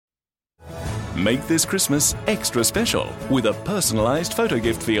Make this Christmas extra special with a personalised photo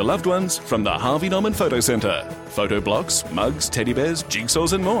gift for your loved ones from the Harvey Norman Photo Centre. Photo blocks, mugs, teddy bears,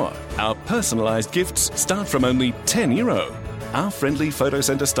 jigsaws and more. Our personalised gifts start from only €10. Our friendly Photo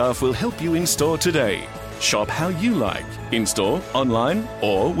Centre staff will help you in-store today. Shop how you like, in-store, online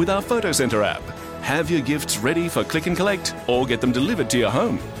or with our Photo Centre app. Have your gifts ready for click and collect or get them delivered to your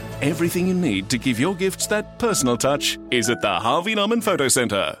home. Everything you need to give your gifts that personal touch is at the Harvey Norman Photo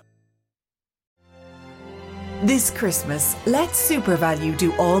Centre. This Christmas, let SuperValue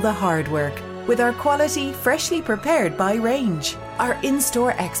do all the hard work with our quality, freshly prepared by range. Our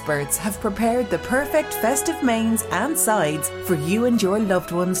in-store experts have prepared the perfect festive mains and sides for you and your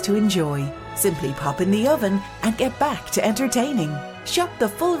loved ones to enjoy. Simply pop in the oven and get back to entertaining. Shop the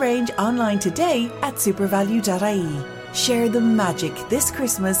full range online today at supervalue.ie. Share the magic this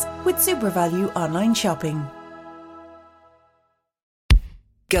Christmas with SuperValue online shopping.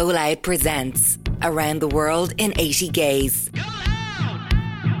 Go Loud presents Around the World in 80 Gays.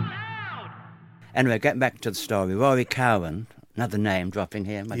 Anyway, getting back to the story, Rory Cowan, another name dropping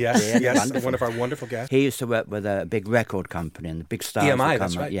here. Yes, one of our wonderful guests. He used to work with a big record company and the big stars EMI, would come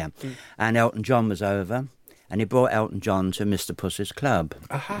that's up, right. yeah. And Elton John was over. And he brought Elton John to Mr. Pussy's club,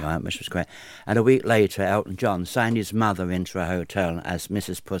 right, which was great. And a week later, Elton John signed his mother into a hotel as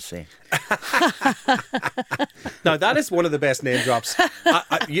Mrs. Pussy. Now, that is one of the best name drops.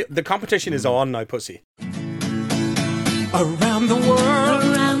 The competition is on now, Pussy. Around the world,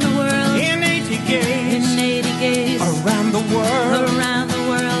 in 80 gays. Around the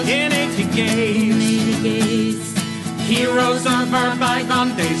world, in 80 gays. Heroes of our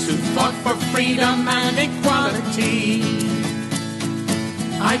bygone days who fought for freedom and equality.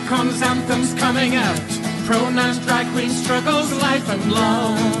 Icons, anthems coming out. Pronouns, drag queens, struggles, life and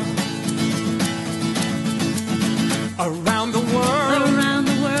love. Around the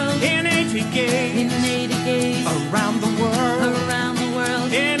world, in 80 gays. Around the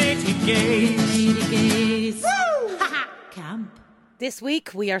world, in 80 gays. Woo! Camp. This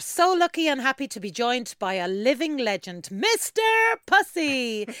week, we are so lucky and happy to be joined by a living legend, Mr.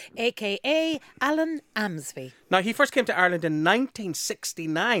 Pussy, a.k.a. Alan Amsby. Now, he first came to Ireland in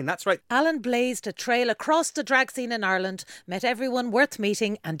 1969, that's right. Alan blazed a trail across the drag scene in Ireland, met everyone worth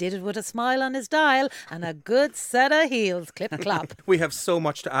meeting and did it with a smile on his dial and a good set of heels, clip-clop. We have so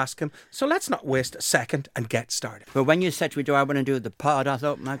much to ask him, so let's not waste a second and get started. Well, when you said to me, do I want to do the pod, I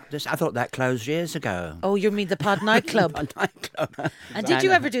thought that closed years ago. Oh, you mean the pod nightclub? Pod nightclub. And did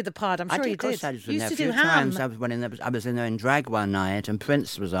you ever do the pod? I'm sure you did. You used to do ham. I was in there in drag one night and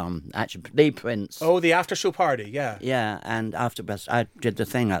Prince was on, actually, the Prince. Oh, the after-show party, yeah. Yeah, and afterwards I did the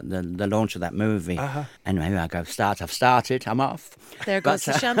thing at the launch of that movie. Anyway, here I go. I've started. I'm off. There goes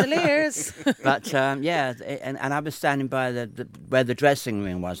the chandeliers. But and I was standing by where the dressing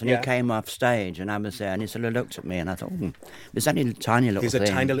room was, and he came off stage, and I was there, and he sort of looked at me, and I thought, there's only a tiny little thing. He's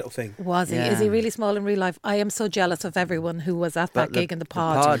a tiny little thing. Was he? Yeah. Is he really small in real life? I am so jealous of everyone who was at that gig in the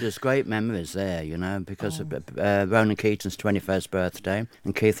pod. The pod has great memories there, you know, because of Ronan Keating's 21st birthday,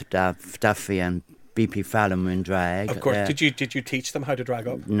 and Keith Duffy and BP Fallon were in drag. Of course. Did you teach them how to drag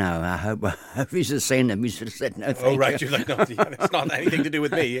up? No, I hope we should have seen them. We should have said no. Oh, right. You're like, no, it's not anything to do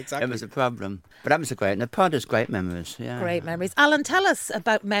with me. Exactly. It was a problem. But that was and the pod has great memories. Yeah. Great memories. Alan, tell us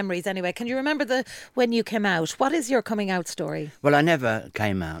about memories anyway. Can you remember when you came out? What is your coming out story? Well, I never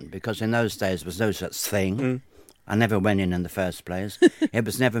came out because in those days there was no such thing. I never went in the first place. It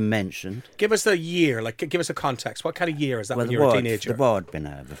was never mentioned. Give us the year, give us a context. What kind of year is that when you were a teenager? The war had been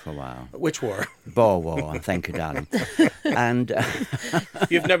over for a while. Which war? Boer War, thank you, darling. And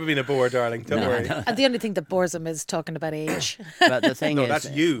you've never been a Boer, darling, don't worry. No. And the only thing that bores him is talking about age. But the thing is... No, that's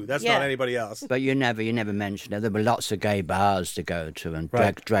you. That's not anybody else. But you never mentioned it. There were lots of gay bars to go to and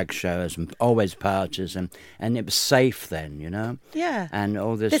drag shows and always parties and it was safe then, you know? Yeah. And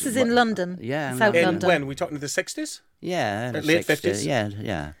all this... This is in London. Yeah. South London. When? Are we talking to the 60s? Yeah, late 50s.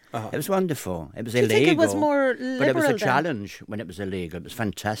 Yeah. It was wonderful. It was illegal. Do you think it was more liberal? But it was a challenge when it was illegal. It was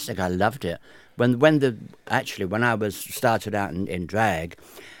fantastic. I loved it. When I was started out in drag,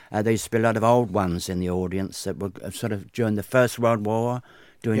 there used to be a lot of old ones in the audience that were sort of during the First World War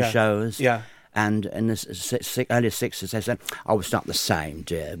doing shows. Yeah. And in the early 60s, they said, oh, it's not the same,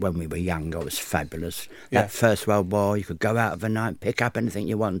 dear. When we were younger, it was fabulous. That First World War, you could go out of a night, pick up anything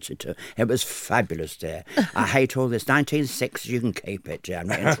you wanted to. It was fabulous, dear. I hate all this. 1960s, you can keep it, dear. I'm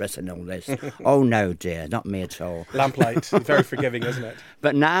not interested in all this. Oh, no, dear, not me at all. Lamplight, very forgiving, isn't it?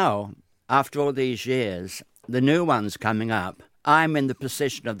 But now, after all these years, the new ones coming up, I'm in the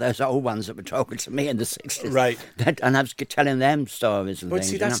position of those old ones that were talking to me in the 60s. Right. And I was telling them stories and things. But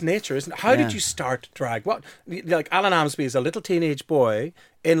see, that's nature, isn't it? How did you start drag? Alan Amsby is a little teenage boy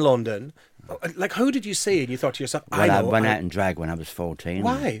in London Like, who did you see and you thought to yourself, I went out in drag when I was 14.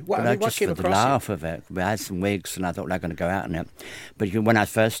 Why? But What just came for the across you? laugh of it. We had some wigs and I thought they were going to go out in it. But when I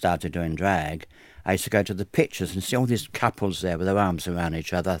first started doing drag, I used to go to the pictures and see all these couples there with their arms around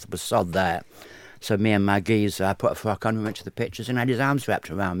each other. I was sod that. So me and my geezer, I put a frock on, we went to the pictures and had his arms wrapped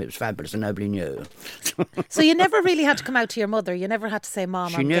around me. It was fabulous and nobody knew. So you never really had to come out to your mother? You never had to say, Mom,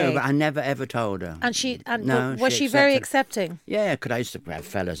 She I'm knew, gay? but I never ever told her. And No, was she she very accepted. accepting? Yeah, because I used to have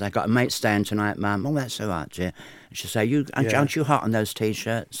fellas. I got a mate staying tonight, Mum. Oh, that's all right, dear. And she'd say, aren't you hot on those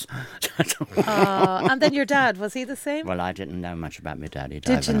T-shirts? And then your dad, was he the same? Well, I didn't know much about my dad. He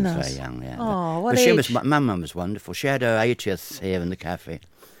Did died you when I was not? very young, yeah. Oh, what But she age? was, my mum was wonderful. She had her 80th here in the cafe.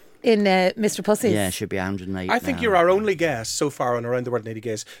 In Mr. Pussy's? Yeah, she'd be 108 I think now. you're our only guest so far on Around the World in 80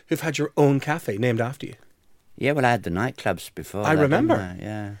 Gays who've had your own cafe named after you. Yeah, well, I had the nightclubs before. I that, remember. didn't I?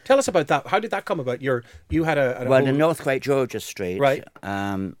 Yeah. Tell us about that. How did that come about? You had a Well, whole... in North Great Georgia Street. Right.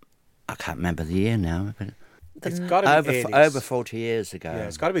 I can't remember the year now. But It's got to be the 80s. over 40 years ago. Yeah,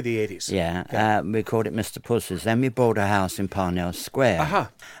 it's got to be the 80s. Yeah, we called it Mr. Pussy's. Then we bought a house in Parnell Square. Aha.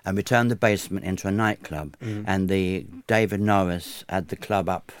 And we turned the basement into a nightclub. And David Norris had the club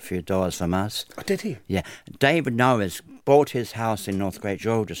up a few doors from us. Oh, did he? Yeah. David Norris bought his house in North Great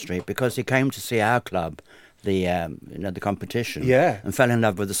Georgia Street because he came to see our club, the competition. Yeah. And fell in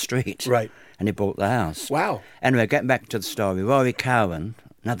love with the street. Right. And he bought the house. Wow. Anyway, getting back to the story, Rory Cowan,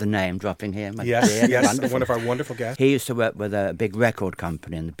 another name dropping here. My Yes, dear, yes, wonderful. one of our wonderful guests. He used to work with a big record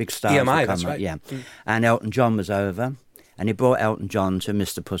company and the big stars EMI, would come that's up, right. yeah. And Elton John was over and he brought Elton John to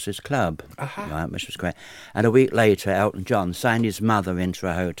Mr. Pussy's club, right, which was great. And a week later, Elton John signed his mother into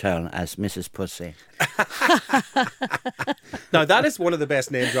a hotel as Mrs. Pussy. Now, that is one of the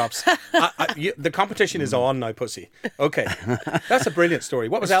best name drops. The competition is on now, Pussy. Okay. That's a brilliant story.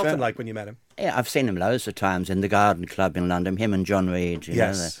 What was Elton like when you met him? Yeah, I've seen him loads of times in the Garden Club in London, him and John Reid. You know,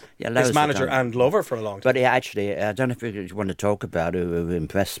 loads His of manager times. and lover for a long time. But he actually, I don't know if you want to talk about who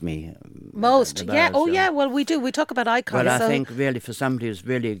impressed me. Most. the Yeah. most, Oh, yeah. Well, we do. We talk about icons. Well, I so- think really for somebody who's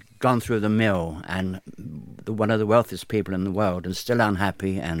really gone through the mill and one of the wealthiest people in the world and still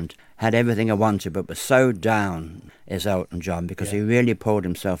unhappy and had everything I wanted but was so down is Elton John because he really pulled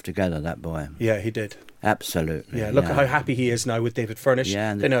himself together, that boy. Yeah, he did. Absolutely. Yeah, look at how happy he is now with David Furnish.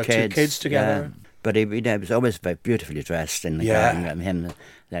 Yeah, and they the know two kids together. Yeah. But he was always very beautifully dressed in the garden. Him,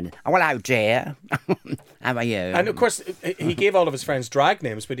 then, oh, hello, dear. How are you? And of course, he gave all of his friends drag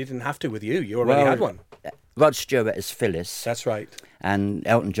names, but he didn't have to with you. You already had one. Rod Stewart is Phyllis. That's right. And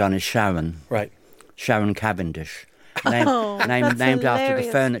Elton John is Sharon. Right. Sharon Cavendish. Named after the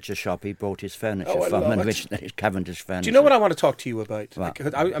furniture shop he bought his furniture from, and originally Cavendish Furniture. Do you know what I want to talk to you about? What?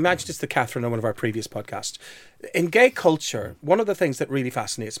 I mentioned this to Katherine on one of our previous podcasts. In gay culture, one of the things that really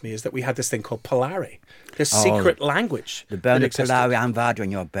fascinates me is that we had this thing called Polari, this secret language. The Boner that existed. Polari, I'm Vardo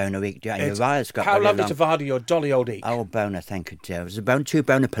and your Boner Eek. Your eyes got How very lovely long. to Vardo your dolly old eek. Oh, Boner, thank you, dear. There's two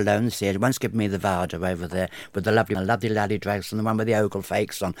Boner Polones here. One's given me the Vardo over there with the lovely laddie dress and the one with the ogle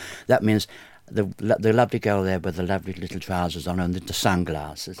fakes on. That means the lovely girl there with the lovely little trousers on and the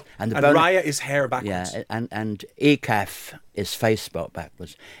sunglasses. And Raya is hair backwards. Yeah, and ECAF is face spot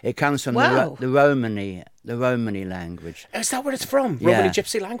backwards. It comes from Wow. the Romany language. Is that where it's from? Romani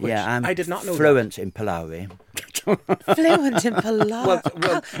Gypsy language? Yeah, I did not know fluent in Polari. Fluent in Polari. Well,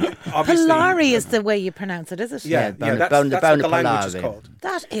 obviously. Polari is the way you pronounce it, is it? Yeah, Boner- that's Boner- what Boner the language is Polari. called.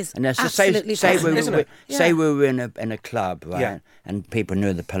 That is And that's absolutely say fascinating. we were in a club, right? Yeah. And people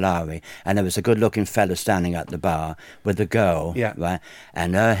knew the Polari, and there was a good-looking fella standing at the bar with a girl, right?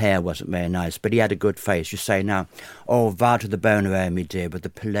 And her hair wasn't very nice, but he had a good face. You say now, oh, Varda the Boner me dear, with the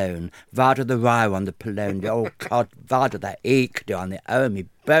Polone, Varda the Rye on the Polone, oh God, Varda that eek on the me.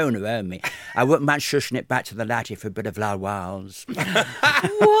 Boner me. I wouldn't mind shushing it back to the laddie for a bit of La Wiles.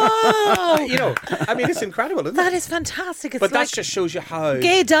 Whoa! You know, I mean, it's incredible, isn't That it? is fantastic. It's But like that just shows you how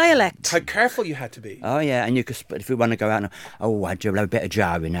gay dialect. careful you had to be. Oh, yeah, and you could, if we want to go out and, I do have a bit of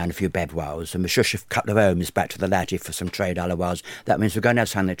jarring and a few bed walls, and we shush a couple of homies back to the laddie for some trade dollar walls. That means we're going to have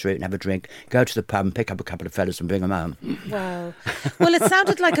Sunday treat and have a drink, go to the pub and pick up a couple of fellas and bring them home. Wow. Well, it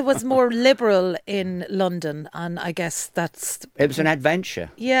sounded like it was more liberal in London, and I guess that's... It was an adventure.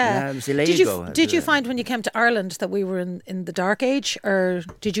 Yeah. It was illegal. Did you find when you came to Ireland that we were in the dark age, or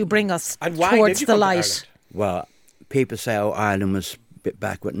did you bring us And why towards did you the come to light? Ireland? Well, people say, Ireland was a bit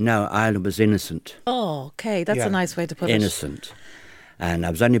backward. No, Ireland was innocent. Oh, okay. That's Yeah. a nice way to put it. Innocent. And I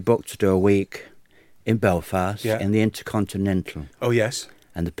was only booked to do a week in Belfast, Yeah. in the Intercontinental Oh, yes.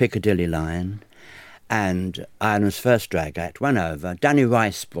 and the Piccadilly line. And Ireland's first drag act went over. Danny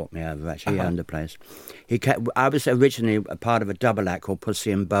Rice brought me over, actually, he owned the place. I was originally a part of a double act called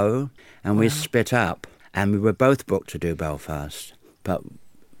Pussy and Bow, and we split up. And we were both booked to do Belfast. But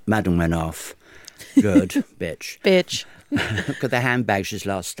Madam went off. Good, bitch. Bitch. Because the handbag she's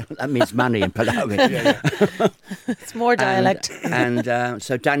lost. That means money in Polari. It's more dialect. And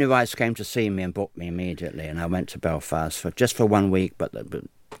so Danny Rice came to see me and booked me immediately, and I went to Belfast for 1 week, but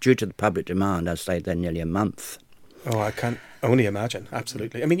due to the public demand, I stayed there nearly a month. Oh, I can't only imagine.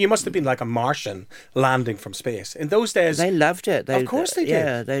 Absolutely. I mean, you must have been like a Martian landing from space. In those days... They loved it. Of course they did.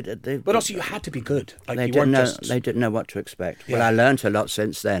 Yeah, they but also you had to be good. Like they you weren't just... They didn't know what to expect. Yeah. Well, I learnt a lot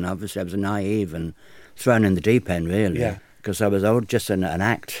since then. Obviously, I was naive and thrown in the deep end, really. Yeah. Because I was just an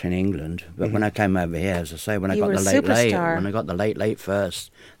act in England. But when I came over here, as I say, when I got the late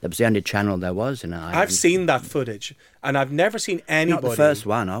first, that was the only channel there was in Ireland. I've seen that footage, and I've never seen anybody... Not the first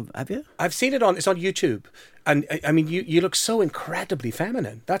one, have you? I've seen it it's on YouTube. And I mean, you look so incredibly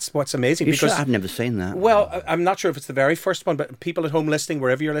feminine. That's what's amazing. You sure? I've never seen that. Well, I'm not sure if it's the very first one, but people at home listening,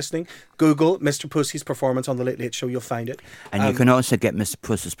 wherever you're listening, Google Mr. Pussy's performance on The Late Late Show, you'll find it. And you can also get Mr.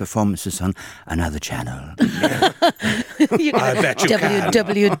 Pussy's performances on another channel. I bet you can.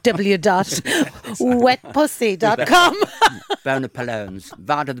 www.wetpussy.com. Bonapalones.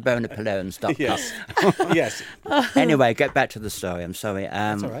 VadaTheBonapalones.com. Yes. Yes. Anyway, get back to the story. I'm sorry.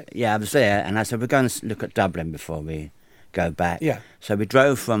 That's all right. Yeah, I was there, and I said, we're going to look at Dublin before we go back. Yeah. So we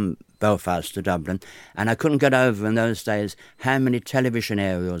drove from Belfast to Dublin, and I couldn't get over in those days how many television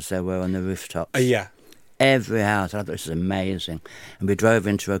aerials there were on the rooftops. Yeah. Every house. I thought this was amazing. And we drove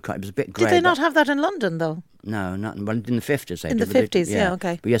into it was a bit grey. Did they not have that in London, though? No, not in the 50s. In the 50s, yeah,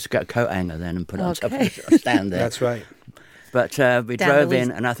 okay. We used to get a coat hanger then and put it on top of the stand there. That's right. But we drove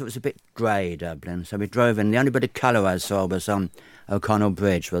in, and I thought it was a bit grey, Dublin. So we drove in. The only bit of colour I saw was on O'Connell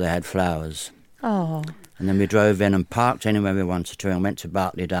Bridge, where they had flowers. Oh. And then we drove in and parked anywhere we wanted to and went to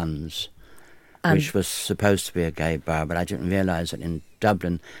Bartley Duns, which was supposed to be a gay bar, but I didn't realise that in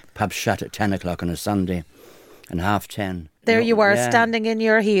Dublin, pubs shut at 10 o'clock on a Sunday and 10:30. There you were, standing in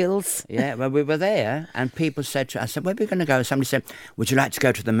your heels. Yeah, well, we were there, and people said to us, I said, where are we going to go? Somebody said, would you like to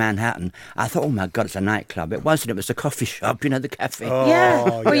go to the Manhattan? I thought, oh, my God, it's a nightclub. It wasn't. It was a coffee shop, the cafe. Oh,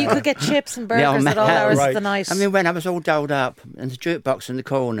 yeah, or you could get chips and burgers at all hours of the night. I mean, when I was all dolled up, and the jukebox in the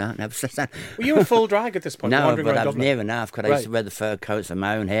corner. And I was were you in full drag at this point? No, but I was near enough, because I used to wear the fur coats, and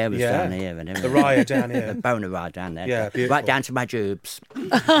my own hair was down here. And the raya down here. The Polari down there. Yeah, beautiful. Right down to my jubes.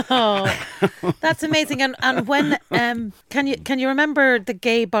 Oh, that's amazing. And when, can you remember the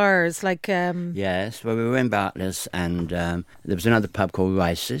gay bars? Yes, well, we were in Bartley's, and there was another pub called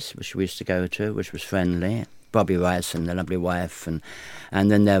Rice's, which we used to go to, which was friendly. Bobby Rice and the lovely wife, and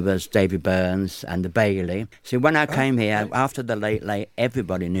then there was Davy Burns and the Bailey. See, when I came here, after the late,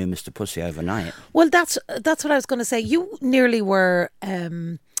 everybody knew Mr. Pussy overnight. Well, that's what I was going to say. You nearly were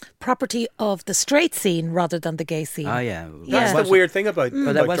property of the straight scene rather than the gay scene. Oh, yeah. That's the weird thing about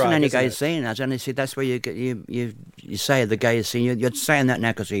But there wasn't drag, any gay scene. I only see that's where you say the gay scene. You're saying that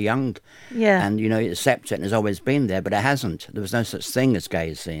now because you're young. Yeah. And, you accept it, and it's always been there, but it hasn't. There was no such thing as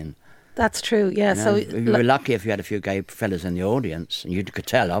gay scene. That's true, yeah. So you were lucky if you had a few gay fellas in the audience, and you could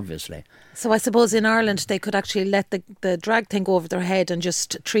tell, obviously. So I suppose in Ireland they could actually let the drag thing go over their head and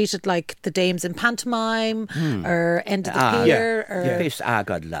just treat it like the dames in pantomime or End of the Pier.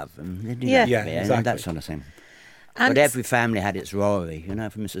 God love them. Yeah, exactly. That sort of thing. And but every family had its Rory,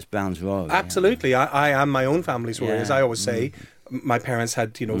 for Mrs. Brown's Rory. Absolutely. I am my own family's Rory, as I always say. My parents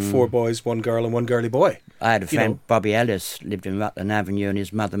had, 4 boys, 1 girl and 1 girly boy. I had a friend, Bobby Ellis, lived in Rutland Avenue, and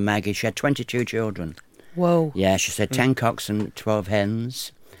his mother, Maggie, she had 22 children. Whoa. Yeah, she said 10 cocks and 12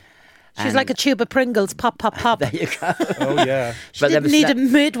 hens. She's like a tube of Pringles, pop, pop, pop. There you go. Oh, yeah. She didn't need a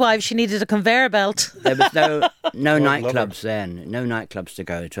midwife, she needed a conveyor belt. There was no nightclubs then, no nightclubs to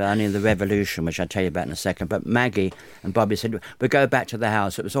go to, only the Revolution, which I'll tell you about in a second. But Maggie and Bobby said, we'll go back to the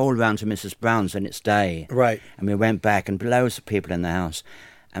house. It was all round to Mrs. Brown's and its day. Right. And we went back, and loads of people in the house.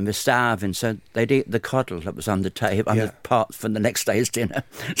 And we're starving, so they'd eat the coddle that was on the table, on the pot for the next day's dinner.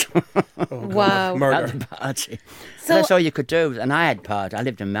 Wow. Murder. At the party. So that's all you could do. And I had parties. I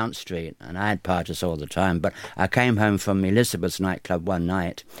lived in Mount Street, and I had parties all the time. But I came home from Elizabeth's nightclub one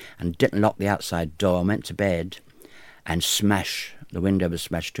night and didn't lock the outside door. I went to bed and the window was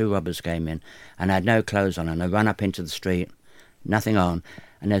smashed. 2 robbers came in, and I had no clothes on. And I ran up into the street, nothing on.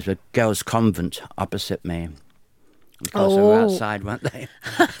 And there's a girls' convent opposite me. Because they were outside, weren't they?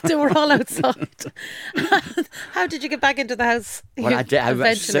 They were all outside. How did you get back into the house? Well, I did.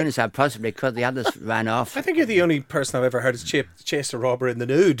 As soon as I possibly could. The others ran off. I think you're the only person I've ever heard has chased a robber in the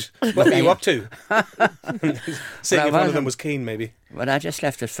nude. What were you up to? Seeing if one of them was keen, maybe. Well, I just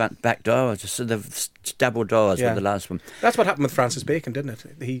left the front back door, just the double doors with the last one. That's what happened with Francis Bacon, didn't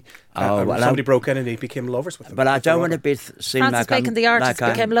it? Somebody broke in and he became lovers with him. But I don't want to be seen Francis like Bacon, the artist,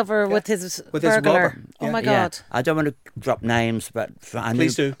 became lover with his burglar. Yeah. Oh my God! I don't want to drop names, but I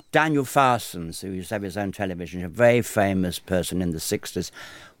Please do. Daniel Farsons, who used to have his own television, a very famous person in the 60s,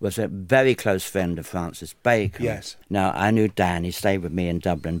 was a very close friend of Francis Bacon. Yes. Now, I knew Dan, he stayed with me in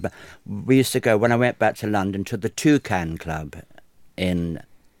Dublin, but we used to go, when I went back to London, to the Toucan Club in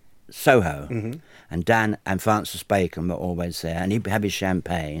Soho. Mm-hmm. And Dan and Francis Bacon were always there, and he'd have his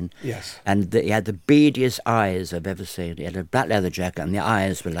champagne. Yes. And he had the beadiest eyes I've ever seen. He had a black leather jacket, and the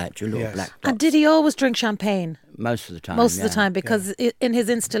eyes were like two little black dots. And did he always drink champagne? Most of the time. Most of the time, because in his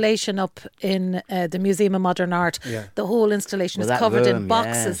installation up in the Museum of Modern Art, the whole installation is covered in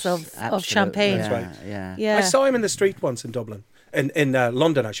boxes of champagne. That's right. Yeah. I saw him in the street once in Dublin. In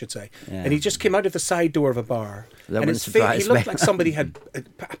London, I should say. Yeah. And he just came out of the side door of a bar. That and his face, he looked like somebody had a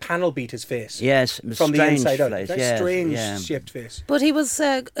panel beat his face. Yes, it was from the inside out. Face. Very strange shaped face. But he was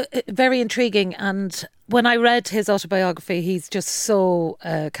very intriguing, and when I read his autobiography, he's just so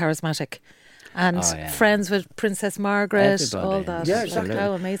charismatic. And friends with Princess Margaret, Everybody. all that. Yeah, exactly.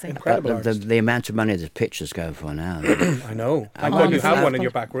 How amazing. Incredible. The amount of money the pictures go for now. I know. Thank God you have one in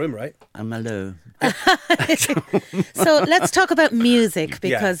your back room, right? I'm a Lou. So let's talk about music,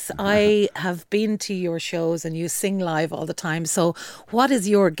 because I have been to your shows and you sing live all the time. So what is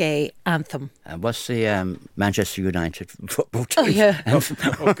your gay anthem? What's the Manchester United football team? Oh, yeah.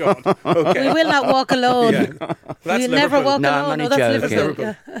 Oh, God. Okay. We will not walk alone. Yeah. We'll never walk No, alone. I'm only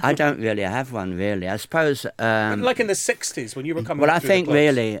joking. I don't really have one, really. I suppose... like in the 60s when you were coming Well, up I through think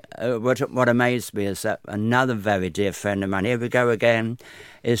the clubs. really what amazed me is that another very dear friend of mine, here we go again,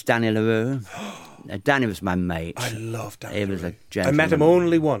 is Danny LaRue. Danny was my mate. I love Danny. He was a I gentleman. met him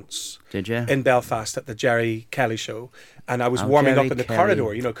only once. Did you? In Belfast at the Jerry Kelly show. And I was Oh, warming Jerry up in the Kelly.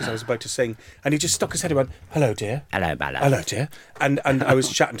 corridor, because I was about to sing. And he just stuck his head and went, "Hello, dear." Hello, Bella. "Hello, dear." And I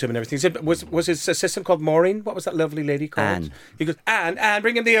was chatting to him and everything. He said, was his assistant called Maureen? What was that lovely lady called? Anne. He goes, Anne,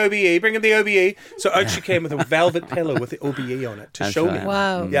 bring him the OBE, bring him the OBE. So out she came with a velvet pillow with the OBE on it to That's show right. me.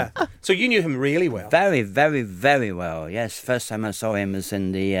 Wow. Yeah. So you knew him really well. Very, very, very well. Yes, first time I saw him was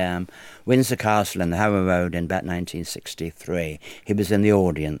in the Windsor Castle in the Harrow Road in about 1963. He was in the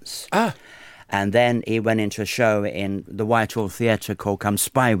audience. Ah. And then he went into a show in the Whitehall Theatre called Come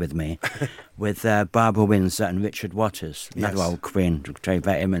Spy With Me with Barbara Windsor and Richard Waters, another Yes. old queen. I'll tell you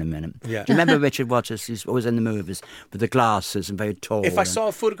about him in a minute. Yeah. Do you remember Richard Waters? He's always in the movies with the glasses and very tall. If I saw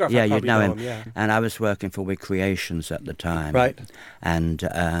a photograph, yeah, I'd you'd probably know him. yeah. And I was working for We Creations at the time. Right. And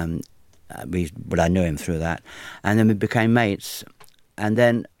I knew him through that. And then we became mates. And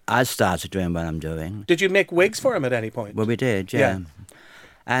then I started doing what I'm doing. Did you make wigs for him at any point? Well, we did, yeah.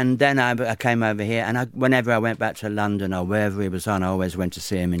 And then I came over here, and whenever I went back to London or wherever he was on, I always went to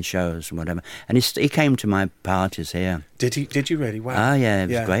see him in shows and whatever. And he came to my parties here. Did you really? Wow. Oh, yeah, it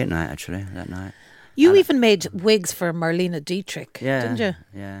was a great night, actually, that night. You even made wigs for Marlene Dietrich, didn't you?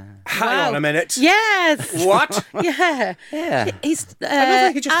 Yeah. Hang on a minute. Yes. What? Yeah. Yeah. He's. I love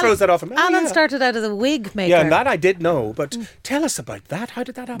that he just throws that off him. Alan Yeah. started out as a wig maker. Yeah, and that I did know, but tell us about that. How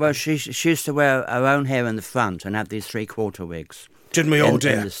did that happen? Well, she used to wear her own hair in the front and have these three-quarter wigs. Didn't we all,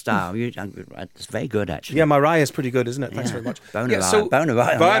 dear? In the style. It's very good, actually. Yeah, Mariah's pretty good, isn't it? Thanks very much.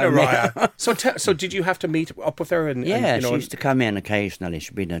 Bonariah. So did you have to meet up with her? And, she used to come in occasionally.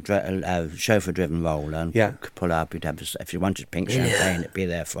 She'd be in a chauffeur-driven roller and pull up. You'd have, if you wanted pink champagne, it'd be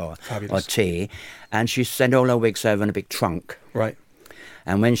there for, or tea. And she'd send all her wigs over in a big trunk. Right.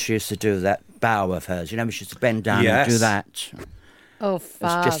 And when she used to do that bow of hers, she used to bend down and do that. Oh,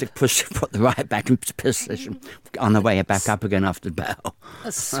 fab. Just to put the right back into position on the way back up again after the bell.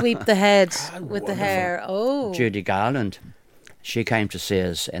 Sweep the head with the hair. Oh. Judy Garland. She came to see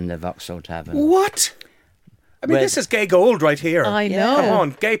us in the Vauxhall Tavern. What? I mean, this is gay gold right here. I know. Come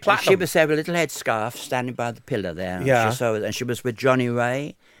on, gay platinum. She was there with a little headscarf standing by the pillar there. Yeah. And she was with Johnny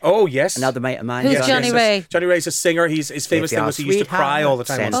Ray. Oh, yes. Another mate of mine. Who's Johnny Ray? Johnny Ray's a singer. His famous thing was he used to cry all the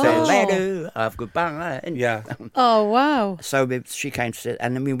time on stage. Letter of goodbye. Yeah. Oh, wow. So she came to sit,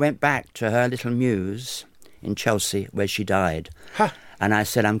 and then we went back to her little muse in Chelsea where she died. Huh. And I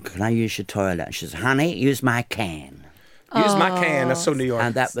said, can I use your toilet? And she said, honey, use my can. Use my can. That's so New York.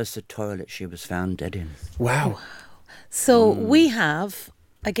 And that was the toilet she was found dead in. Wow. So we have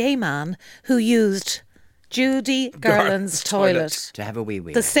a gay man who used Judy Garland's toilet. To have a wee.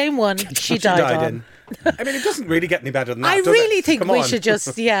 The same one she died on. in. I mean, it doesn't really get any better than that, I does really it? think Come we on. should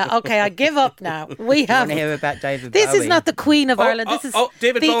just, okay, I give up now. We I have. want to hear about David This Bowie. is not the Queen of Ireland. This is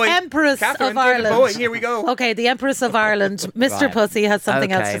David the Bowie. Empress Katherine, of David Ireland. Bowie. Here we go. Okay, the Empress of Ireland. Mr. Right. Pussy has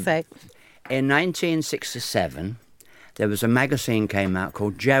something else to Okay. say. In 1967, there was a magazine came out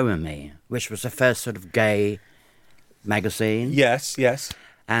called Jeremy, which was the first sort of gay magazine. Yes.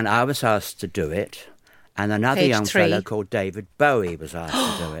 And I was asked to do it. And another Page young 3. fellow called David Bowie was asked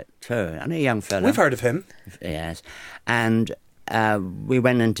to do it too. And a young fellow. We've heard of him. Yes. And we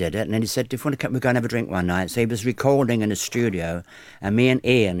went and did it. And then he said, "Do you want to come? We're going to have a drink one night." So he was recording in a studio. And me and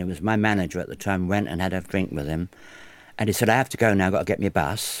Ian, who was my manager at the time, went and had a drink with him. And he said, "I have to go now. I've got to get me a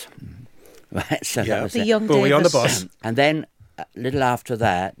bus." Right. So that was The it. young Bowie David. on the bus. And then a little after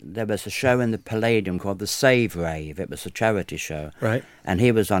that, there was a show in the Palladium called the Save Rave. It was a charity show. Right. And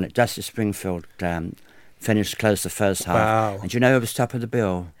he was on it. Dusty Springfield finished close the first half. Wow. And do you know who was top of the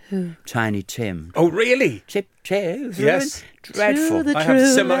bill? Who? Tiny Tim. Oh, really? Tip. Yes. Dreadful. To the I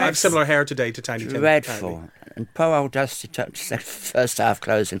have similar hair today to Tiny Tim. Dreadful. apparently. And poor old Dusty touched the first half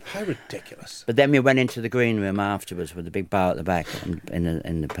closing. How ridiculous. But then we went into the green room afterwards with a big bar at the back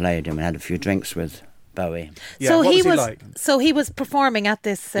in the Palladium and had a few drinks with Bowie. Yeah, So what he was he was like? so he was performing at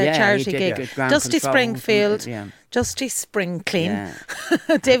this Yeah, charity he did gig. good ground Dusty control. Springfield, Yeah. Dusty Sprinkling, Yeah.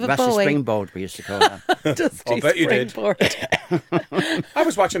 David Rusty Bowie, Springboard, we used to call that. Dusty I'll bet you did. Springboard. I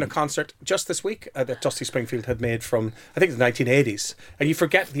was watching a concert just this week that Dusty Springfield had made from, I think, the 1980s. And you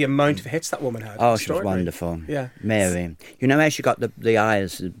forget the amount of hits that woman had. Oh, she was Extraordinary. wonderful. Yeah. Mary. You know how she got the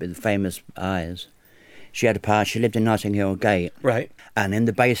eyes, the famous eyes? She had a party. She lived in Notting Hill Gate. Right. And in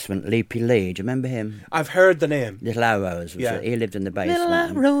the basement, Leapy Lee, do you remember him? I've heard the name. Little Arrows. Yeah. He lived in the basement.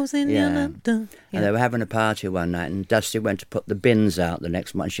 Little Rose in Yeah. London. And they were having a party one night, and Dusty went to put the bins out the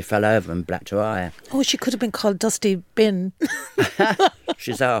next morning. She fell over and blacked her eye. Oh, she could have been called Dusty Bin.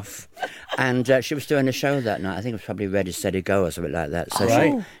 She's off. And she was doing a show that night. I think it was probably Ready, Steady, Go or something like that. So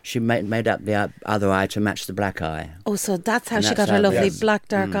Right. she made up the other eye to match the black eye. Oh, so that's how And she that's got her how- lovely yes. black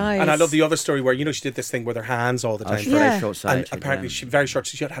dark eyes. And I love the other story where, she did this thing with her hands all the Oh, time. she's Yeah. very short-sighted. And apparently, yeah. she very short.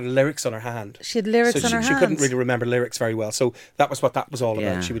 She had lyrics on her hand. She had lyrics so on her she couldn't hands. really remember lyrics very well. So that was what that was all about.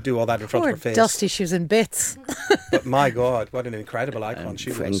 Yeah. She would do all that in front Poor of her face. Dusty, she was in bits. But my God, what an incredible icon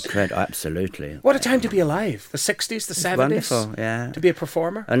she was. Absolutely. What a time to be alive. The 60s, the 70s. Wonderful, yeah. To be a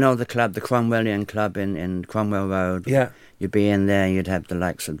performer. I know the club, the Cromwellian Club in Cromwell Road. Yeah. You'd be in there, you'd have the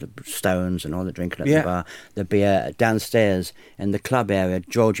likes of the Stones and all the drinking at Yeah. the bar. There'd be downstairs in the club area,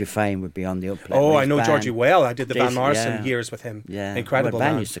 Georgie Fame would be on the uplet. Oh, with I his know band. Georgie well. I did the Van Decent, Morrison yeah. years with him. Yeah. Incredible Well,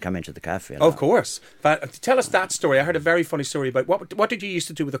 Van man. used to come into the cafe a Of lot. course. But tell us that story. I heard a very funny story about what did you used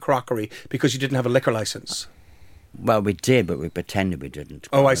to do with the crockery because you didn't have a liquor license? Well, we did, but we pretended we didn't.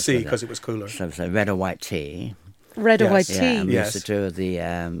 Oh, I see, because it was cooler. So red or white tea. Red or Yes. white Yeah, tea. and we Yes. used to do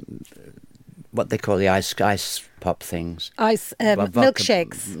the, what they call the ice pop things. Ice Well, vodka-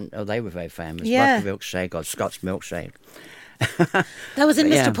 milkshakes. Oh, they were very famous. Yeah. Vodka milkshake or Scotch milkshake. That was in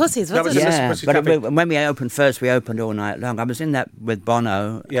Mr. Yeah. Pussy's, That wasn't was it? in Mr. Yeah, Pussy's but Cafe. when we opened first, we opened all night long. I was in that with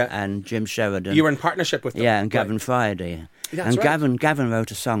Bono Yeah. and Jim Sheridan. You were in partnership with them. Yeah, and Gavin Right. Friday. That's and right. Gavin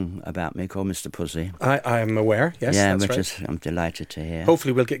wrote a song about me called Mr. Pussy. I am aware. Yes, yeah, that's which right. I'm delighted to hear.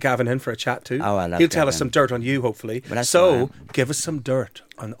 Hopefully we'll get Gavin in for a chat too. Oh, I love He'll tell us Gavin. some dirt on you, hopefully. Well, that's so, fine. give us some dirt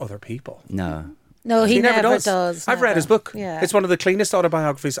on other people. No. No, he never does. I've read never. his book. Yeah. It's one of the cleanest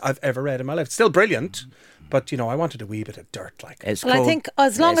autobiographies I've ever read in my life. It's still brilliant, but I wanted a wee bit of dirt, like. It's Well, I called, think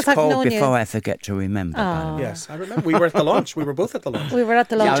as long it's as I've called known you- Before I Forget to Remember. by the way. Yes, I remember. We were at the launch. We were both at the launch. We were at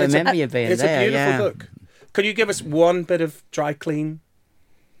the Yeah, lunch. I remember you being It's there. a beautiful yeah. book. Can you give us one bit of dry clean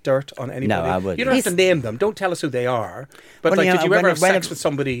dirt on anybody? No, I wouldn't. You don't have to name them. Don't tell us who they are. But Well, did you ever have when- sex with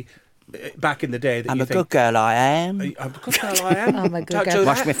somebody back in the day that I'm you a think? good girl, I am. I'm a good girl, I am. I'm a good Don't girl. do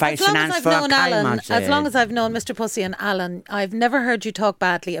Wash that. my face As long and as hands I've for a known Alan, I as said. long as I've known Mr. Pussy and Alan, I've never heard you talk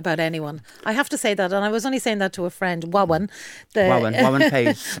badly about anyone. I have to say that, and I was only saying that to a friend, Wawan. Wawan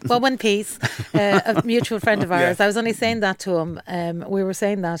Peace. Wawan Peace, a mutual friend of ours. Yeah. I was only saying that to him. We were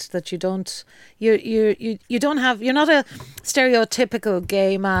saying that you don't, you don't have, you're not a stereotypical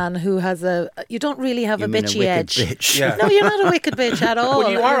gay man who has you don't really have You a mean bitchy wicked edge. bitch. Yeah. No, you're not a wicked bitch at all.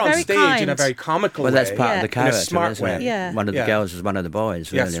 Well, you are You're on very stage kind. in a very comical Well, way. that's part Yeah. of the In a character, smart isn't way. it? Yeah. One of the Yeah. girls is one of the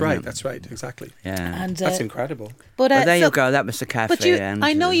boys. Really, Yes, isn't right. it? That's right. Exactly. Yeah. And, That's incredible. But Well, there so- you go. That was the cafe. But and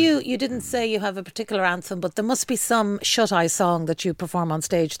I know you didn't say you have a particular anthem, but there must be some shut-eye song that you perform on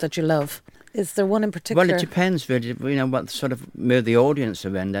stage that you love. Is there one in particular? Well, it depends, really. What sort of mood the audience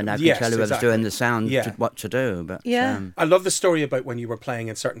are in, and I can Yes, tell whoever's exactly. doing the sound Yeah. what to do. But Yeah. I love the story about when you were playing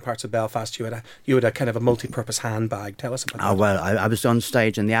in certain parts of Belfast. You had a kind of a multi-purpose handbag. Tell us about that. Oh, well, I was on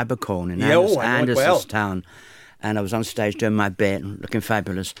stage in the Abercorn in Yeah, oh, I know it well. Andersonstown, and I was on stage doing my bit, looking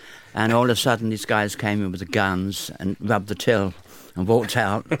fabulous, and all of a sudden these guys came in with the guns and rubbed the till and walked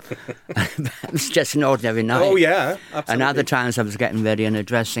out. It was just an ordinary night. Oh, yeah, absolutely. And other times I was getting ready in a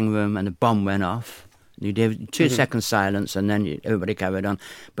dressing room and a bomb went off. You did 2 seconds silence, and then everybody carried on.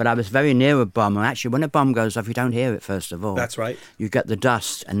 But I was very near a bomb. And actually, when a bomb goes off, you don't hear it, first of all. That's right. You get the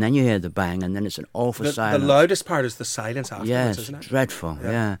dust, and then you hear the bang, and then it's an awful silence. The loudest part is the silence afterwards, isn't it? Dreadful,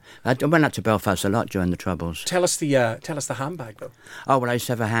 yeah. I went up to Belfast a lot during the Troubles. Tell us the handbag, though. Oh, well, I used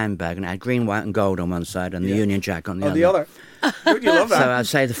to have a handbag, and it had green, white and gold on one side, and the Union Jack on the other. On the other. Good, you love that. So I'd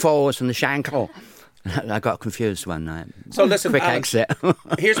say the forwards and the shankle. I got confused one night. So listen, quick Alex, exit.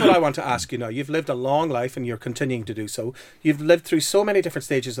 Here's what I want to ask you now. You've lived a long life and you're continuing to do so. You've lived through so many different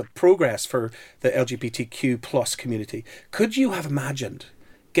stages of progress for the LGBTQ plus community. Could you have imagined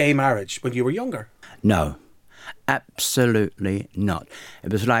gay marriage when you were younger? No, absolutely not.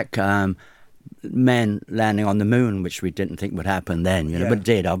 It was like men landing on the moon, which we didn't think would happen then, but it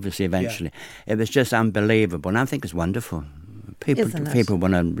did, obviously, eventually. Yeah. It was just unbelievable, and I think it's wonderful. People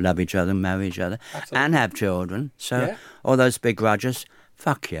want to love each other, marry each other, and have children. So all those big grudges,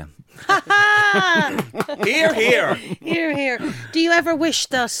 fuck you. Hear, hear. Hear, hear. Do you ever wish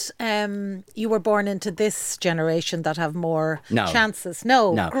that you were born into this generation that have more chances?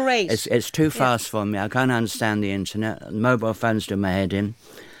 No. Great. It's too fast for me. I can't understand the internet. Mobile phones do my head in.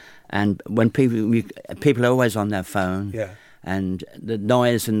 And when people are always on their phone, and the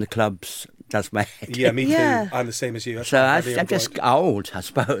noise in the clubs does my head. Yeah, me too. I'm the same as you. I'm just old, I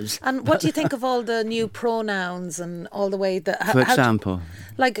suppose. And what do you think of all the new pronouns and all the way that... For example?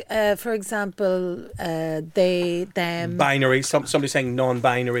 For example, they, them... Binary, somebody saying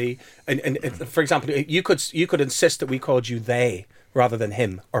non-binary. And for example, you could insist that we called you they rather than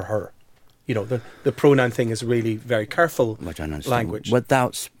him or her. You know, the pronoun thing is really very careful language. What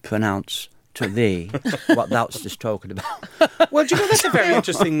thou's pronounced to thee, what thou's just talking about. Well, do you know, that's a very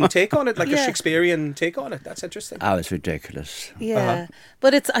interesting take on it, like a Shakespearean take on it. That's interesting. Oh, it's ridiculous. Yeah.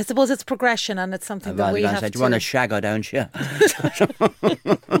 But I suppose it's progression, and it's something that we have to... Do you want a shag or don't you?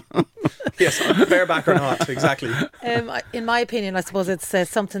 Yes, bareback or not, exactly. In my opinion, I suppose it's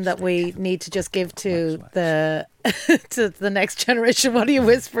something that we need to just give to the next generation. What are you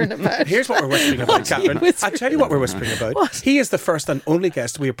whispering about? Here's what we're whispering about, Catherine. I'll tell you what we're whispering about. What? He is the first and only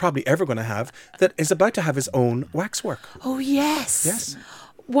guest we are probably ever going to have that is about to have his own waxwork. Oh, yes. Yes.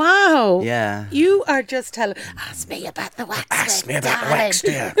 Wow. Yeah. You are just telling... Ask me about the wax. Ask me about the wax,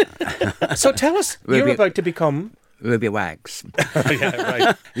 dear. So tell us, you're about to become... Ruby Wax. Yeah,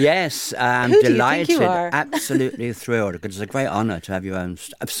 right. Yes, I'm Who delighted, do you think you are? Absolutely thrilled, because it's a great honour to have your own...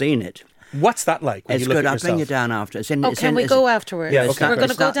 I've seen it. What's that like when It's you look good. at I'll yourself? bring you down after. Can we go afterwards? Yeah, okay. We're going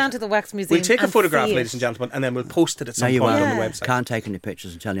to go down to the Wax Museum. We'll take a and photograph, see ladies it. and gentlemen, and then we'll post it at some you point won't. on the website. Can't take any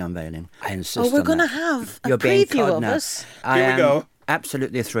pictures until the unveiling. I insist Oh, we're on going to that. have a You're being preview of codnut. it. Here we go.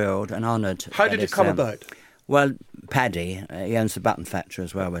 Absolutely thrilled and honoured. How did it come about? Well, Paddy, he owns the Button Factory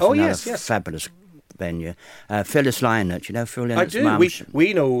as well. Which Oh, is another yes. fabulous venue. Phyllis Lynott, you know Phil Lynott's I do. mum?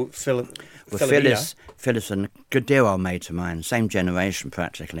 We know Phil. Phyllis, a good dear old mate of mine, same generation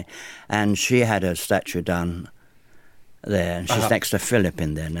practically, and she had her statue done there, and she's next to Philip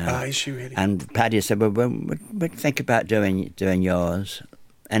in there now. Ah, is she really? And Paddy said, "Well, we'd think about doing yours."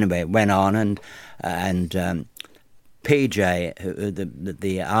 Anyway, it went on, and PJ, who,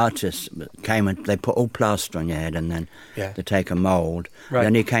 the artist, came and they put all plaster on your head, and then they take a mould. Right.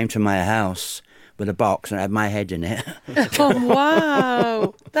 Then he came to my house with a box and had my head in it. Oh,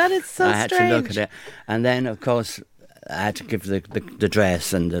 wow. That is so I had strange. to look at it. And then, of course, I had to give the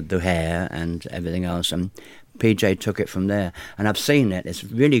dress and the hair and everything else. And PJ took it from there. And I've seen it. It's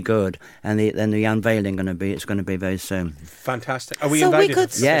really good. And then the unveiling it's going to be very soon. Fantastic. Are we So we invited?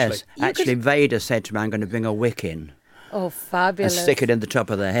 could- Yes. You Actually, Vader said to me, I'm going to bring a wick in Oh, and fabulous. stick it in the top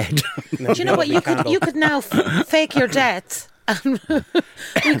of the head. Do you know what? You could now fake your death. And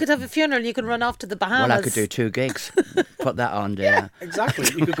you could have a funeral. You could run off to the Bahamas. Well, I could do 2 gigs. Put that on, dear. Exactly.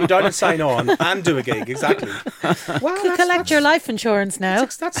 You could go down and sign on and do a gig. Exactly. Wow, You collect your life insurance now.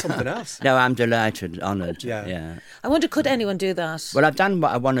 That's something else. No, I'm delighted, honoured. Yeah. I wonder, could anyone do that? Well, I've done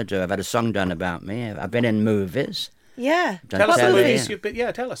what I want to do. I've had a song done about me. I've been in movies. Yeah. Done Tell us the telly. movies you've been.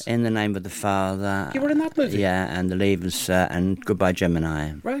 Yeah, tell us. In the Name of the Father. You were in that movie? Yeah, and The Leavers and Goodbye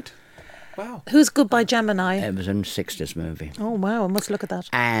Gemini. Right. Wow. Who's Goodbye Gemini? It was a 60s movie. Oh, wow. I must look at that.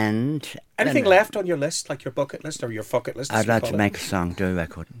 And... Anything left on your list, like your bucket list or your fucket list? I'd like to make a song, do a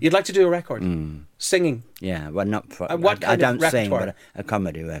record. You'd like to do a record? Singing? Yeah, well, not for... what I kind don't of sing, repertoire? but a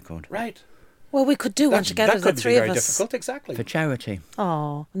comedy record. Right. Well, we could do one together, That the could be three very of us. difficult, exactly. For charity.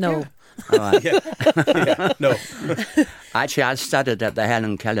 Oh, no. Yeah. All right. Yeah, no. Actually, I studied at the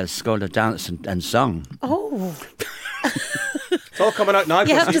Helen Keller School of Dance and Song. Oh. It's all coming out now.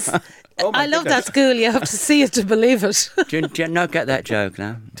 You have pussy. to... Oh, my I love goodness. that school. You have to see it to believe it. Do you not get that joke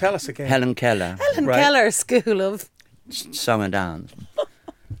now? Tell us again. Helen Keller, Helen Right. Keller School of... Song and Dance.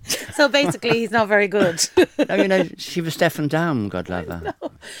 So basically, he's not very good. No, she was deaf and dumb, God love her.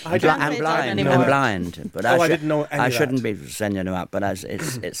 I can't And anymore. blind. But I didn't know any I of shouldn't that. be sending her up, but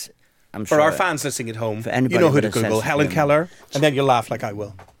it's I'm For sure our fans listening at home, For anybody you know who with to a Google, sense of Helen humour. Keller, and then you'll laugh like I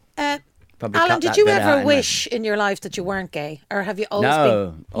will. probably Alan, cut did that you bit ever out, innit? wish in your life that you weren't gay? Or have you always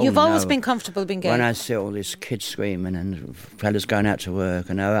No. been... Oh, You've always no. been comfortable being gay? When I see all these kids screaming and fellas going out to work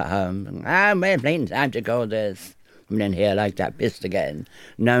and they're at home, man, time to go this. I'm in here like that, pissed again.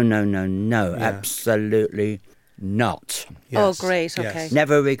 No, absolutely not. Oh, great, okay.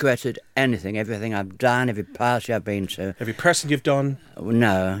 Never regretted anything, everything I've done, every party I've been to. Every person you've done.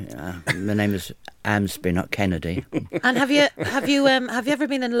 No, my name is Amsby, not Kennedy. And have you ever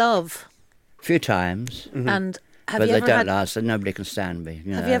been in love? A few times, And have but you they ever don't had... last, and nobody can stand me.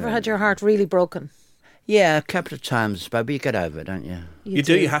 Have you ever had your heart really broken? Yeah, a couple of times, but you get over it, don't you? You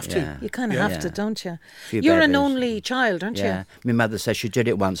do, you have to. Yeah. You kind of have to, don't you? Few You're an babies. only child, aren't Yeah, my mother says she did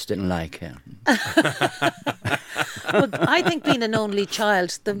it once, didn't like it. Well, I think being an only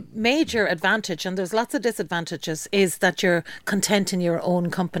child, the major advantage, and there's lots of disadvantages, is that you're content in your own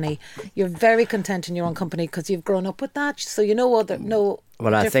company. You're very content in your own company because you've grown up with that, so you know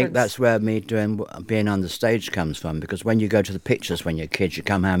Well, I think difference. that's where me being on the stage comes from, because when you go to the pictures when you're kids, you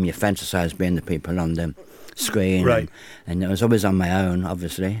come home, you fantasise being the people on the screen. Right. And it was always on my own,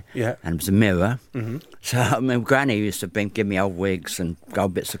 obviously. Yeah. And it was a mirror. Mm-hmm. So my granny used to give me old wigs and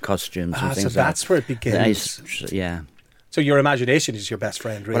old bits of costumes and things so that's where it begins. Yeah. So your imagination is your best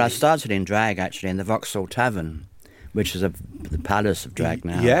friend, really. Well, I started in drag, actually, in the Vauxhall Tavern, which is the palace of drag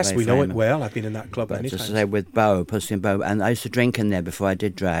now. Yes, very we know it famous. well. I've been in that club But many just to times. say, with Bo, Pussy and Bo, and I used to drink in there before I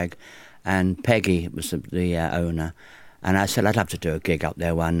did drag, and Peggy was the owner, and I said I'd have to do a gig up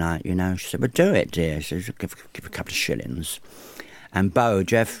there one night, you know. She said, "Well, do it, dear." She said, "Give a couple of shillings." And Bo,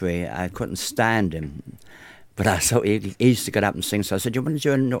 Jeffrey, I couldn't stand him, but I thought he used to get up and sing. So I said, "Do you want to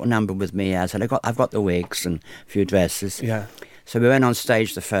do a little number with me?" I said, "I've got the wigs and a few dresses." Yeah. So we went on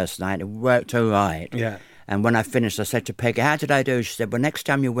stage the first night. It worked all right. Yeah. And when I finished, I said to Peggy, "How did I do?" She said, "Well, next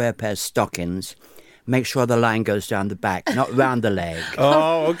time you wear a pair of stockings, make sure the line goes down the back, not round the leg."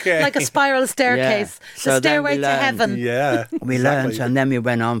 Oh, okay. like a spiral staircase, So the then stairway we to learned- heaven. Yeah. We learned, and then we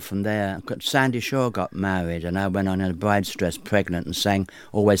went on from there. Sandy Shaw got married, and I went on in a bride's dress, pregnant, and sang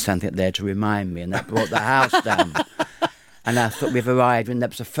 "Always Something There to Remind Me," and that brought the house down. And I thought we've arrived, and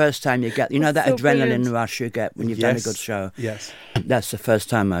that's the first time you get, that so adrenaline brilliant. rush you get when you've done a Yes. good show. Yes. That's the first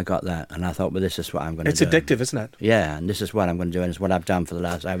time I got that, and I thought, well, this is what I'm going to It's do. addictive, isn't it? Yeah, and this is what I'm going to do, and it's what I've done for the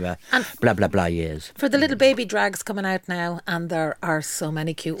last over blah, blah, blah years. For the little baby drags coming out now, and there are so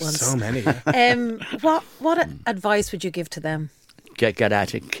many cute ones. So many. Yeah. What advice would you give to them? Get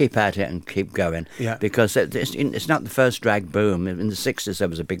at it, keep at it, and keep going. Yeah. Because it's not the first drag boom. In the 60s, there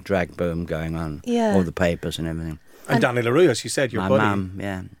was a big drag boom going on. Yeah. All the papers and everything. And Danny LaRue, as you said, your My buddy. mum,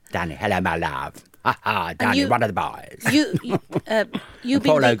 yeah. Danny, hello, my love. Ha ha, Danny, you- one of the boys. You And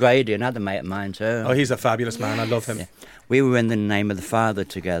Paul O'Grady, another mate of mine, too. Oh, he's a fabulous man. I love him. Yeah. We were in the Name of the Father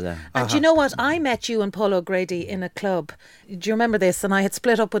together. And do you know what? I met you and Paul O'Grady in a club. Do you remember this? And I had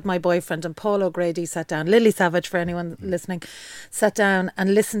split up with my boyfriend, and Paul O'Grady sat down. Lily Savage, for anyone listening, sat down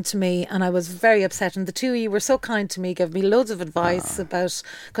and listened to me, and I was very upset. And the two of you were so kind to me, gave me loads of advice about,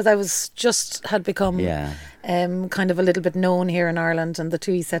 because I was had become kind of a little bit known here in Ireland, and the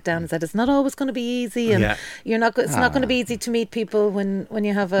two of you sat down and said, "It's not always going to be easy, and you're not. It's not going to be easy to meet people when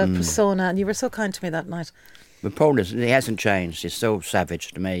you have a persona." And you were so kind to me that night. But Paul, he hasn't changed. He's still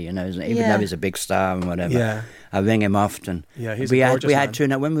savage to me, even though he's a big star and whatever. Yeah. I ring him often. Yeah, he's we a had gorgeous man. two.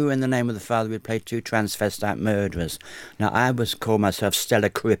 Now, when we were in the Name of the Father, we played two transvestite murderers. Now, I called myself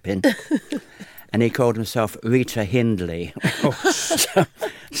Stella Crippen, and he called himself Rita Hindley.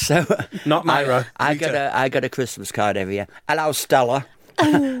 so Not Myra. I Rita. got a Christmas card every year. Hello, Stella.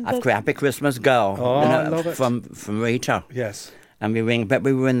 I've happy Christmas, girl. Oh, I love it. From Rita. Yes. And but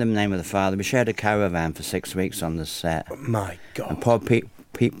we were in the Name of the Father. We shared a caravan for 6 weeks on the set. My God. And poor Pete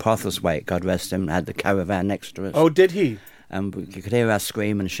Postlethwaite, God rest him, had the caravan next to us. Oh, did he? And you could hear us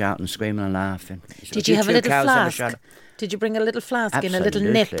screaming, shouting, screaming and laughing. Did you have a two little cows ever flask? shot- Did you bring a little flask in a little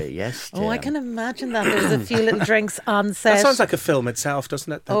Absolutely, nip? yes, Oh, I dear. can imagine that. There's a few little drinks on set. That sounds like a film itself,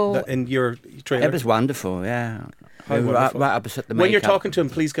 doesn't it? In your trailer. It was wonderful, yeah. How We were wonderful. right opposite the When you're makeup. talking to him,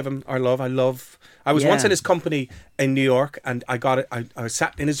 please give him our love. I was once Yeah. in his company in New York, and I got it. I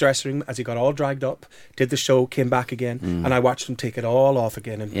sat in his dressing room as he got all dragged up, did the show, came back again, and I watched him take it all off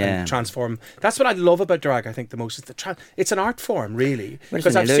again and transform. That's what I love about drag. I think the most is it's an art form, really. Well, it's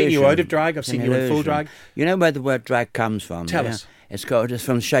Because an I've seen you illusion. out of drag, I've It's seen an you in full illusion. drag. You know where the word drag comes from? Tell yeah? us. It's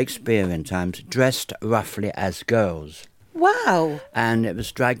from Shakespearean times, dressed roughly as girls. Wow. And it was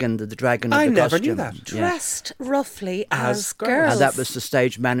the dragon of the costume. I never knew that. Yeah. Dressed roughly as girls. girls. And that was the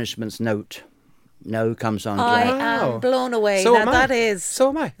stage management's note. No comes on I drag. am blown away. So now am I. that is. So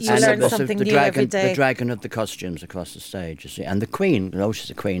am I. You And learn it was something the new dragon, every day. The dragon of the costumes across the stage, you see. And the queen,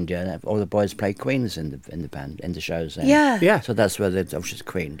 she's a queen, dear. All the boys play queens in the band, in the shows. Then. Yeah. Yeah. So that's where she's a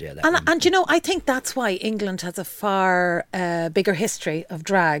queen, dear. And you know, I think that's why England has a far bigger history of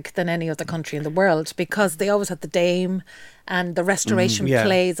drag than any other country in the world, because they always had the dame and the Restoration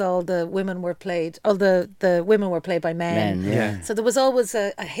plays. All the women were played by men. Yeah. So there was always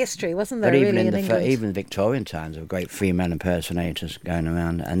a history, wasn't there? But even really, in England. even Victorian times, there were great female impersonators going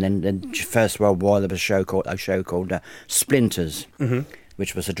around. And then in First World War, there was a show called Splinters,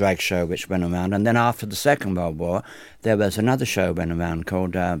 which was a drag show which went around. And then after the Second World War, there was another show went around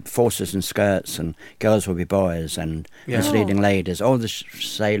called Forces and Skirts, and Girls Will Be Boys, and Misleading Ladies, all the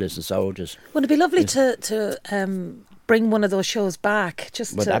sailors and soldiers. Would it be lovely to bring one of those shows back,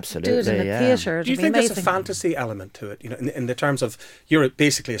 just to do it in a theatre? Do you think there's a fantasy element to it? You know, in the terms of you're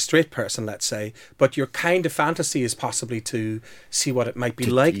basically a straight person, let's say, but your kind of fantasy is possibly to see what it might be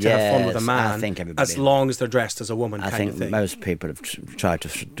like to have fun with a man, I think as long as they're dressed as a woman. I kind of think thing. most people have tried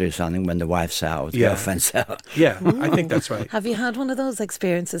to do something when the wife's out or the girlfriend's out. Yeah, I think that's right. Have you had one of those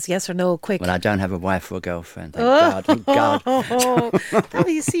experiences? Yes or no? Quick. Well, I don't have a wife or a girlfriend. Thank God.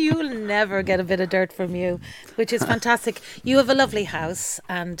 You see, you'll never get a bit of dirt from you, which is fantastic. You have a lovely house,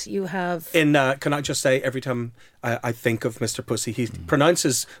 and you have... Can I just say, every time I think of Mr. Pussy, he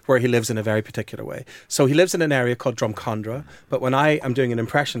pronounces where he lives in a very particular way. So he lives in an area called Drumcondra, but when I am doing an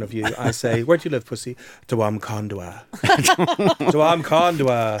impression of you, I say, where do you live, Pussy? Drumcondra.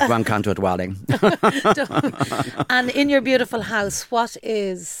 Drumcondra. Drumcondra dwelling. And in your beautiful house, what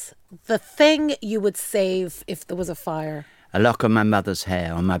is the thing you would save if there was a fire? A lock of my mother's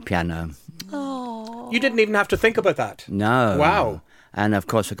hair on my piano. Oh. You didn't even have to think about that. No. Wow. And of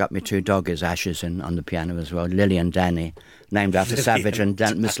course I got my two doggies, Ashes, on the piano as well, Lily and Danny, named after Savage and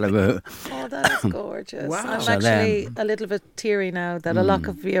Miss LaRue. Oh, that is gorgeous. Wow. I'm So actually a little bit teary now that a lock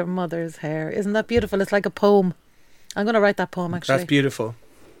of your mother's hair. Isn't that beautiful? It's like a poem. I'm going to write that poem, actually. That's beautiful.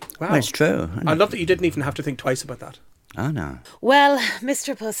 Wow. Well, it's true. I love that you didn't even have to think twice about that. Oh, no. Well,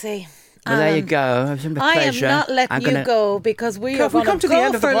 Mr. Pussy... Well, there you go. It was a pleasure. I am not letting you go because we are going to the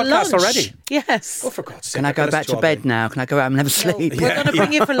end of the podcast lunch already. Yes. Oh, for God's sake. Can I go back to bed now? Can I go out and have a sleep? We're going to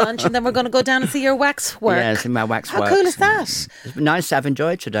bring you for lunch, and then we're going to go down and see your waxwork. Yes, in my waxwork. How cool is that? It's been nice. I've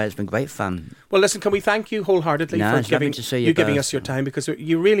enjoyed today. It's been great fun. Well, listen, can we thank you wholeheartedly No, for it's lovely to see you giving both. us your time, because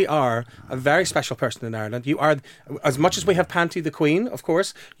you really are a very special person in Ireland. You are, as much as we have Panty the Queen, of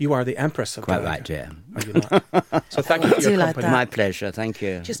course, you are the Empress of Quite drag. right, dear. Are you not? So thank you for your like company. that. My pleasure. Thank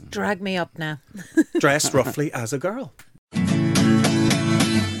you. Just drag me up now. Dressed roughly as a girl.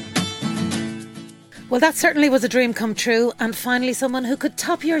 Well, that certainly was a dream come true, and finally someone who could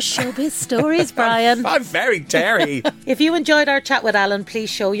top your showbiz stories, Brian. I'm very daring. If you enjoyed our chat with Alan, please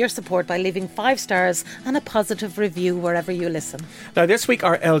show your support by leaving 5 stars and a positive review wherever you listen. Now, this week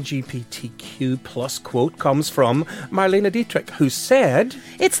our LGBTQ plus quote comes from Marlene Dietrich, who said,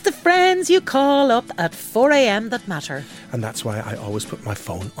 It's the friends you call up at 4 a.m. that matter. and that's why I always put my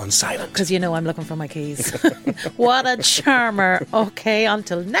phone on silent. Because you know I'm looking for my keys. What a charmer. Okay,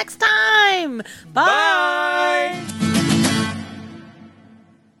 until next time. Bye.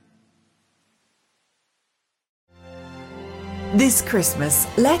 This Christmas,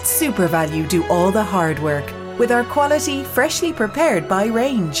 let SuperValue do all the hard work with our quality, freshly prepared by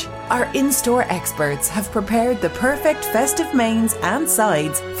range. Our in-store experts have prepared the perfect festive mains and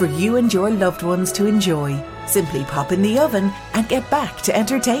sides for you and your loved ones to enjoy. Simply pop in the oven and get back to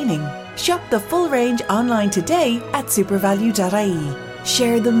entertaining. Shop the full range online today at supervalue.ie.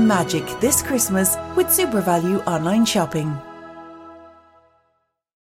 Share the magic this Christmas with SuperValue online shopping.